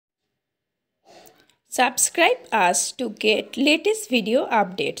Subscribe us to get latest video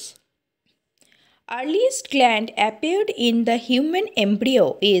updates. Earliest gland appeared in the human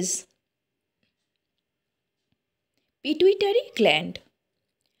embryo is pituitary gland.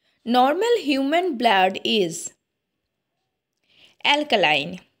 Normal human blood is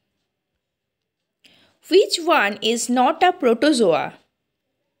alkaline. Which one is not a protozoa?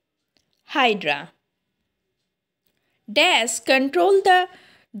 Hydra. Dash control the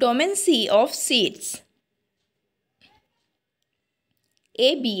dormancy of seeds.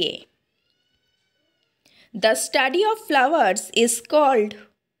 ABA. The study of flowers is called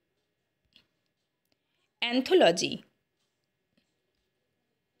anthology.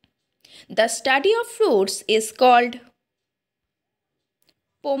 The study of fruits is called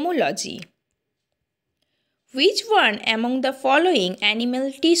pomology. Which one among the following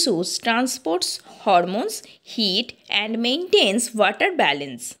animal tissues transports hormones, heat, and maintains water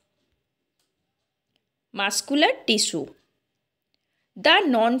balance? Muscular tissue. The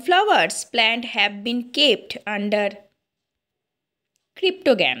non-flowers plant have been kept under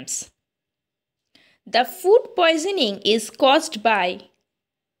cryptogams. The food poisoning is caused by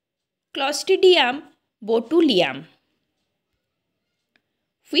Clostridium botulinum.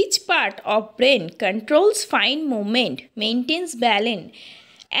 Which part of brain controls fine movement, maintains balance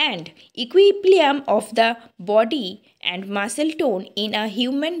and equilibrium of the body and muscle tone in a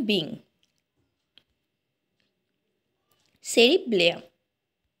human being? Cerebellum.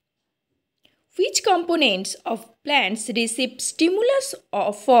 Which components of plants receive stimulus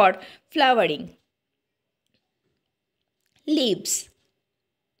for flowering? Leaves.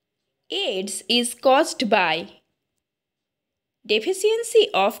 AIDS is caused by deficiency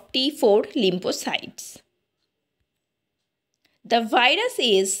of T4 lymphocytes. The virus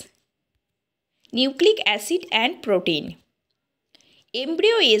is nucleic acid and protein.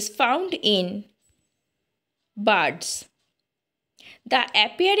 Embryo is found in birds. The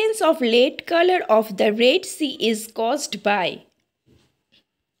appearance of red color of the Red Sea is caused by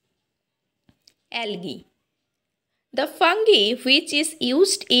algae. The fungi which is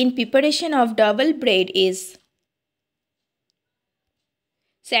used in preparation of double bread is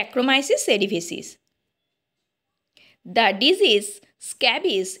Saccharomyces cerevisiae. The disease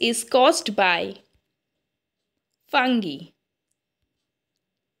scabies is caused by fungi.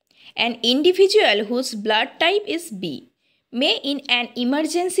 An individual whose blood type is B may in an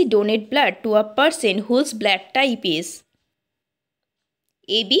emergency donate blood to a person whose blood type is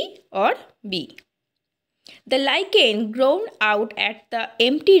AB or B. The lichen grown out at the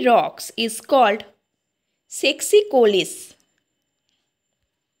empty rocks is called Sexicolis.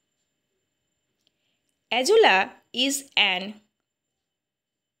 Azolla is an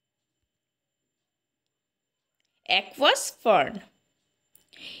aqueous fern.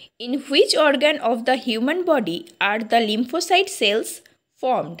 In which organ of the human body are the lymphocyte cells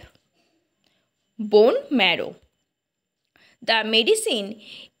formed? Bone marrow. The medicine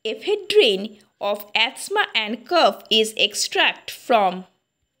ephedrine of asthma and cough is extract from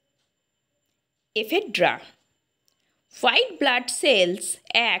ephedra. White blood cells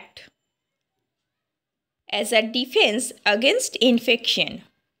act as a defense against infection.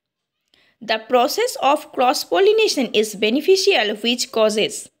 The process of cross-pollination is beneficial, which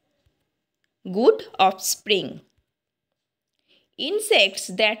causes good offspring. Insects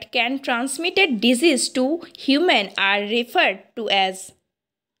that can transmit disease to human are referred to as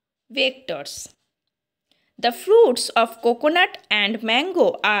vectors. The fruits of coconut and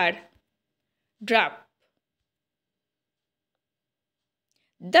mango are drupe.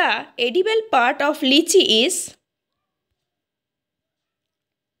 The edible part of lychee is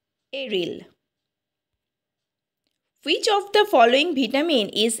aril. Which of the following vitamin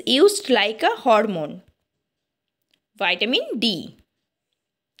is used like a hormone? Vitamin D.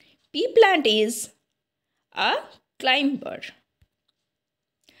 Pea plant is a climber.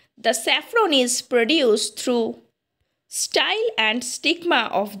 The saffron is produced through style and stigma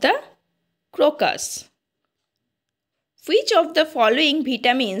of the crocus. Which of the following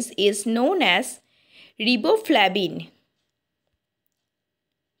vitamins is known as riboflavin?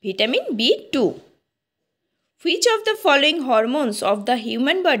 Vitamin B2. Which of the following hormones of the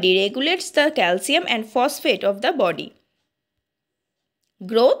human body regulates the calcium and phosphate of the body?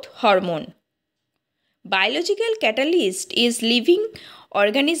 Growth hormone. Biological catalyst is living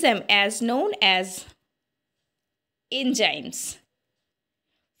organism as known as enzymes.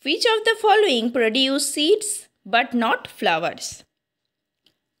 Which of the following produce seeds but not flowers?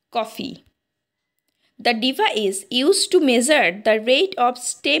 Coffee. The device used to measure the rate of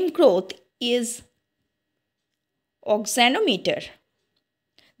stem growth is oxanometer.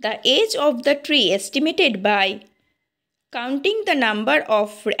 The age of the tree estimated by counting the number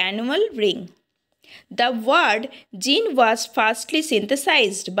of annual ring. The word gene was firstly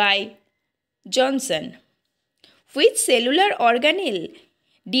synthesized by Johnson. Which cellular organelle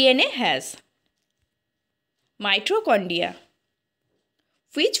DNA has? Mitochondria.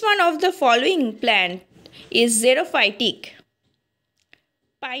 Which one of the following plant is xerophytic?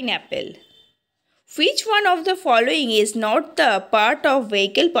 Pineapple. Which one of the following is not the part of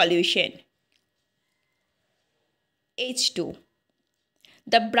vehicle pollution? H2.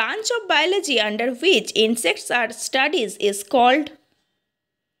 The branch of biology under which insects are studied is called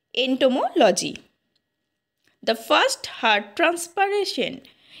entomology. The first heart transplantation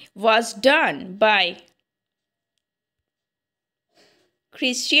was done by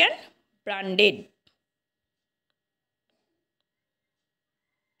Christian Branded.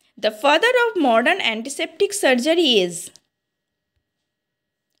 The father of modern antiseptic surgery is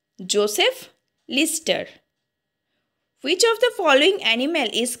Joseph Lister. Which of the following animal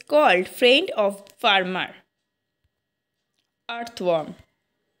is called friend of farmer? Earthworm.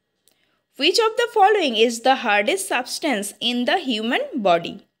 Which of the following is the hardest substance in the human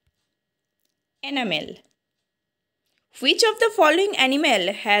body? Enamel. Which of the following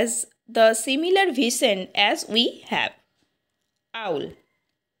animal has the similar vision as we have? Owl.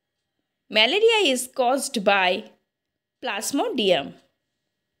 Malaria is caused by Plasmodium.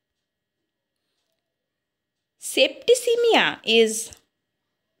 Septicemia is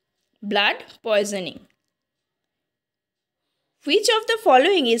blood poisoning. Which of the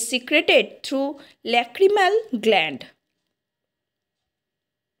following is secreted through lacrimal gland?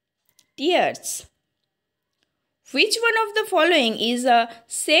 Tears. Which one of the following is a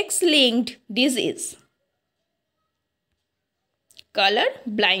sex-linked disease? Color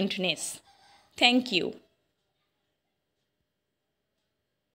blindness. Thank you.